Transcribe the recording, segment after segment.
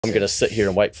I'm going to sit here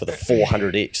and wait for the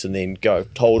 400x and then go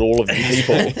told all of you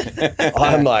people.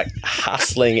 I'm like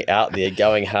hustling out there,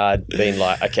 going hard, being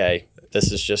like, okay,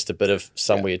 this is just a bit of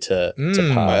somewhere to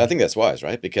park. I think that's wise,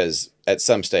 right? Because at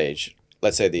some stage,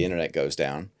 let's say the internet goes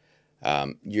down,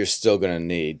 you're still going to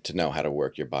need to know how to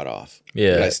work your butt off.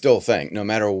 Yeah. But I still think no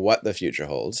matter what the future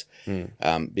holds,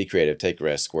 be creative, take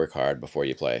risks, work hard before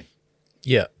you play.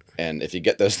 Yeah. And if you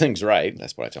get those things right,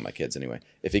 that's what I tell my kids anyway.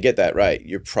 If you get that right,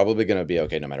 you're probably going to be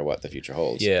okay no matter what the future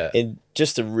holds. Yeah. And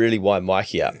just to really wind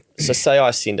Mikey up, so say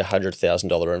I send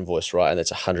 $100,000 invoice, right, and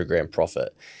that's $100,000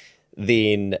 profit,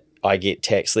 then I get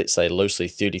taxed, let's say loosely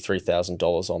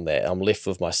 $33,000 on that. I'm left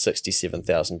with my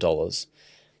 $67,000.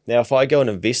 Now, if I go and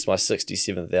invest my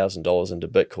 $67,000 into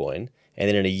Bitcoin, and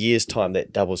then in a year's time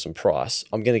that doubles in price,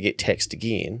 I'm going to get taxed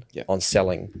again on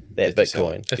selling that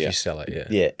Bitcoin. If you sell it, yeah.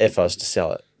 Yeah, if I was to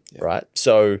sell it, right?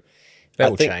 So That I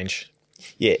will think, change.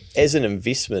 yeah, as an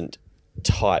investment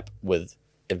type with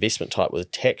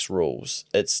tax rules,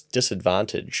 it's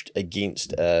disadvantaged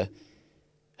against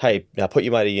hey, now put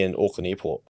your money in Auckland Airport.